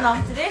 5-mile run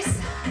after this.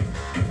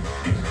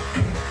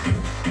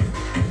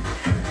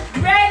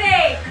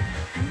 Ready.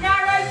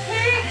 Narrow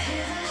kick.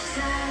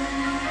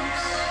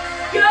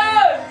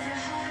 Go.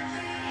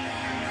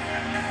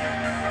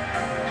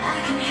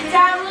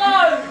 Down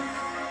low.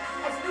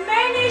 As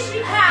many as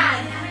you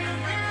can.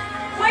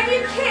 When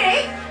you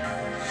kick,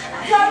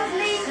 don't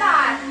lean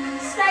back.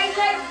 Stay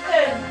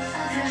lengthened.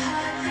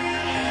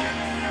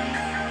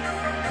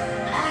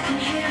 I can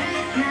hear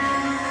it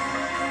now.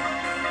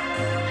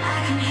 I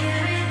can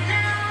hear it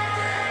now.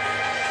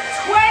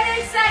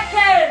 20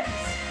 seconds.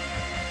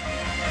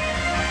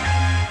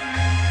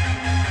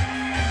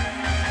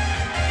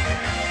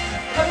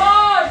 Come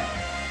on.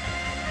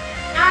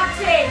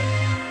 Active.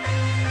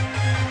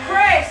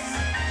 Chris.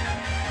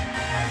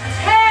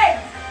 10.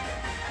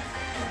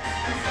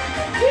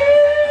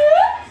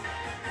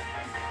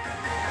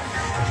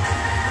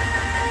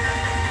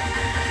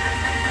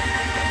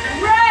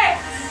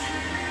 Rest.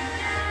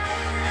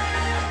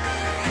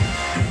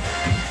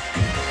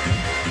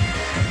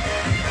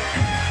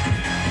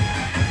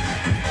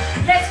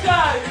 Let's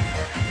go.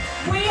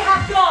 We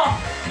have got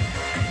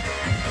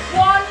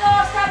one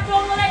last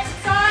abdominal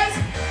exercise.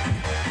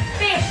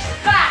 Bish,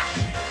 bash,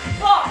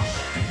 bosh.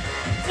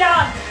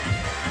 Done.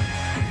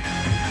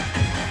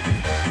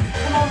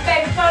 Come on,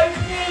 bend both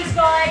knees,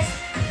 guys.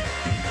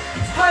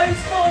 Toes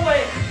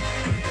forward.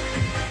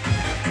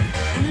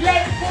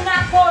 Lengthen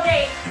that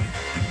body.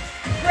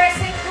 Press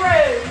it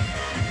through.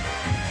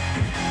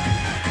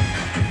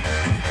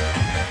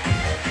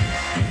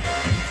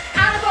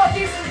 And I've got to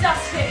do some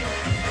dusting.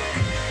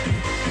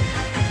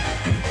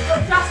 I've got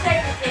to dust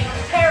everything.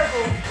 I'm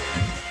terrible.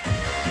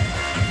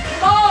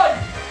 Come on.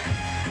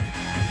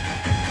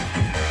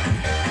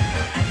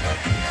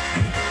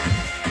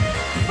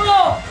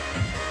 Four,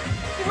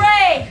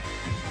 3,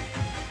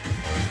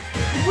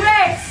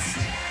 rest.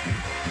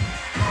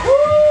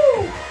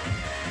 Woo.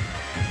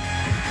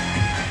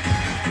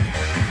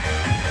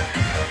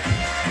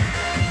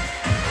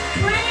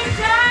 Bring it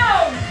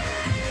down.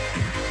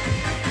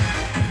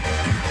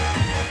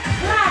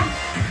 Plank.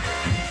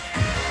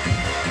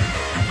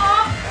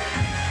 Up,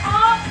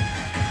 up,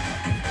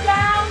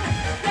 down,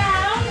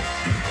 down.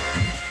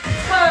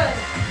 Turn.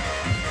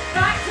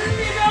 Back to the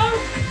middle.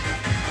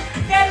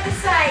 Then the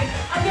same.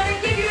 I'm going to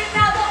give you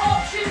another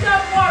option,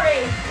 don't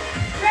worry.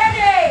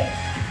 Ready?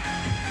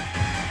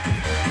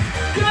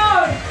 Go.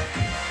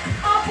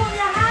 Up on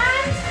your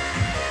hands.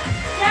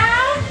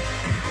 Down.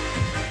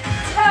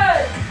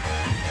 Turn.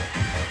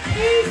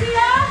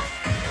 Easier.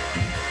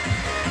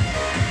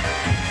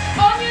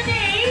 On your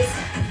knees.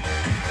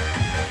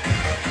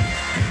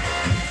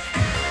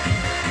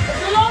 As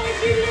long as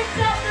you lift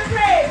up the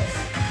ribs.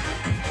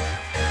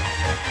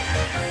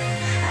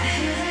 I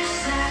hear the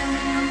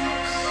sounds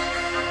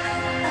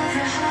of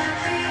your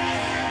heartbeat.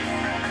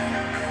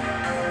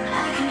 I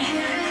can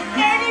hear it.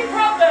 Any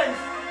problem?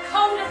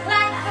 Hold a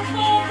plank for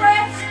 4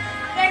 breaths,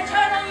 then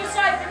turn on your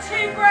side for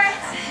 2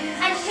 breaths,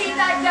 and keep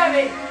that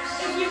going.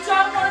 If you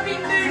don't want to be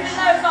moving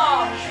those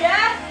arms,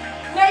 yeah?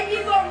 Maybe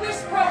you've got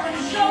wrist problems,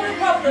 shoulder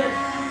problems,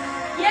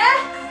 yeah?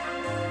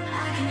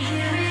 I can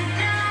hear it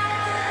now.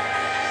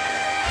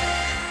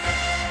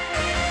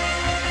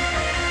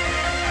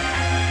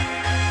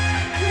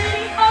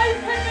 Really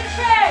open the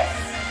chest.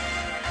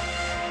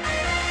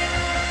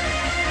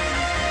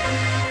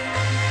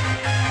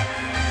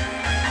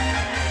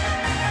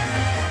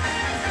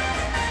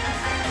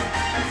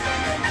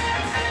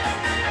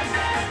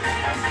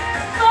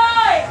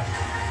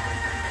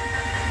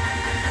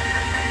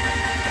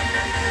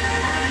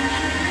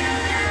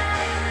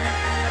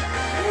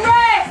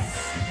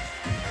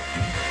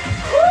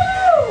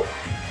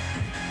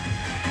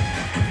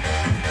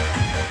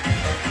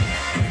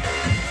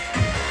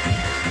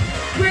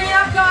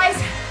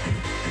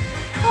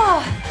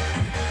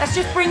 Let's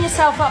just bring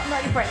yourself up,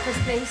 not your breakfast,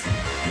 please.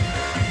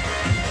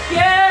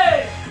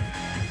 Good.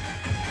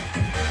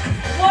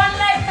 One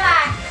leg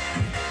back.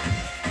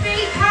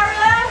 Feet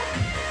parallel.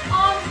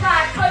 Arms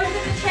back. Open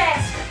the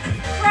chest.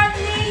 Front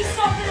knee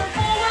soften and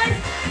forward.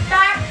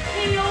 Back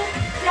heel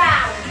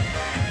down.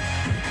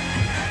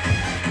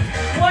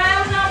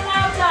 Well done,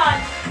 well done.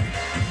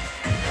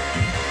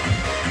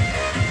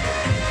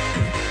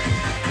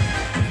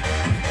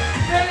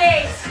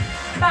 Release.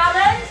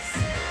 Balance.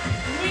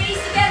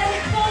 Knees together,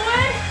 hip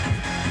forward.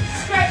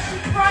 Stretch the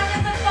front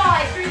of the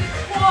thigh through the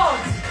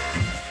quads.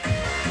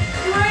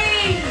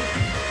 Breathe.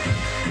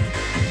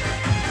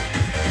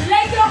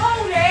 Leg you're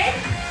holding.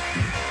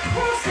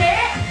 Cross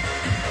it.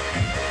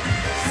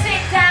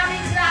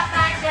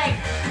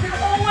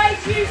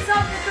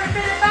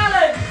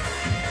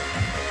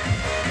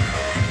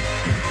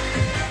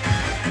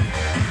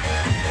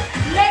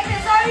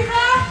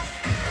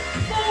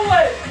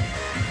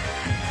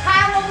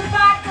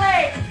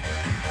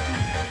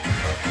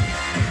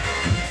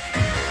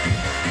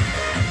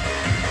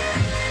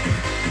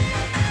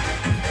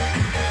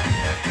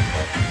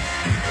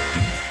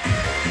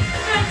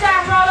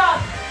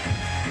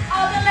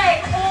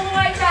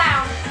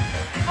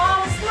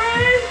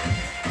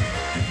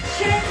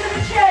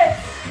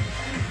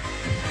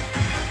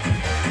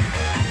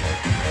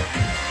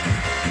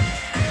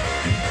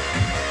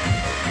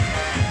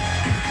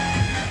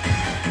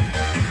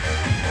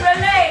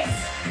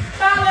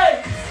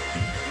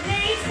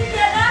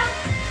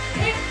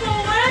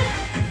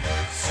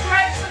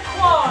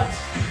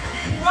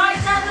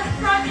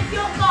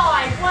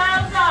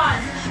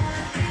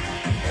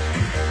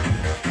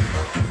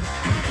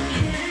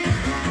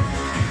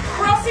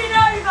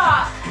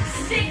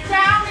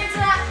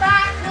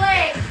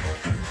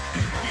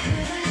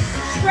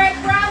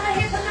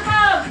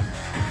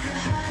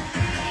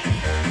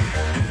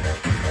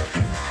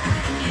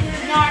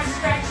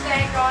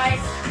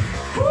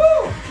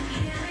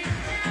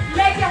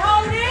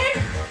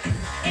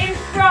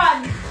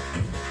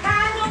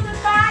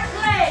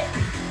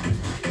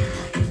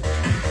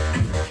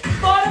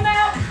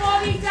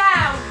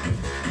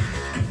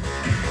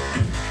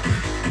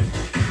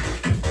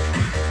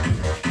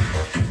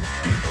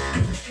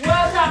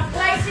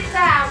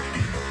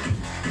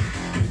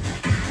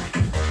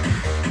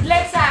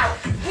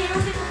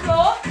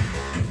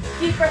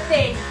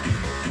 in.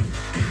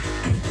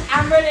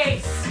 And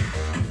release.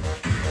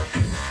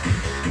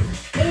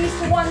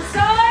 Ease to one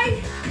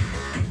side.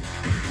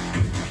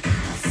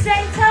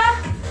 Center.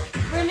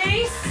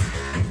 Release.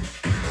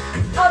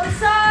 Other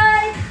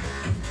side.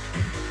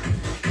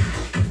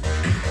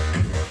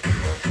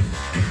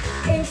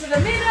 Into the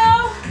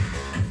middle.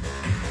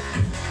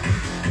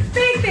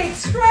 Big, big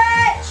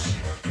stretch.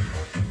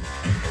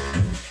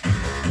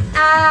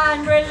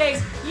 And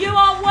release. You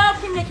are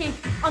welcome, Nikki.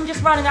 I'm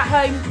just running at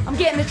home. I'm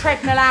getting the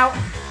treadmill out.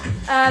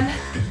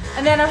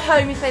 And then I'm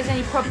home if there's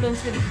any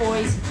problems with the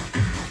boys.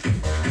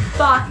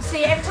 But you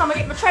see, every time I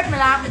get my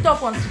treadmill out, the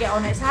dog wants to get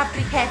on it, so I have to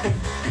be careful.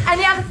 And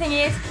the other thing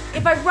is,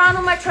 if I run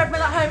on my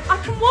treadmill at home, I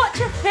can watch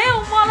a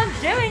film while I'm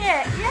doing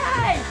it.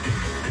 Yay!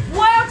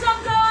 Well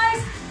done,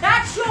 guys.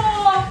 That's your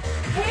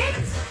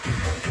HIIT.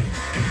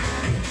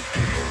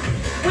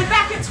 We're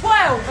back at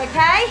 12,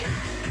 okay?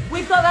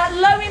 We've got that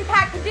low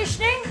impact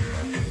conditioning.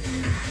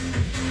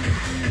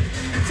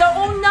 So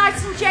all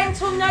nice and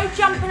gentle, no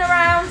jumping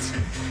around.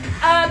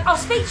 I'll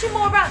speak to you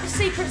more about the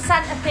Secret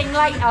Santa thing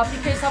later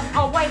because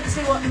I'll wait to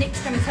see what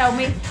Nick's going to tell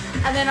me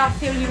and then I'll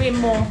fill you in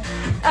more.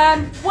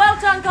 Well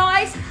done,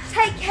 guys.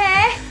 Take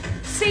care.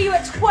 See you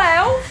at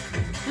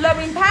 12, low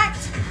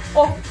impact,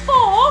 or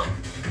 4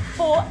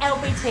 for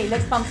LBT.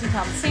 Let's bump some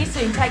thumbs. See you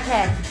soon. Take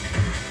care.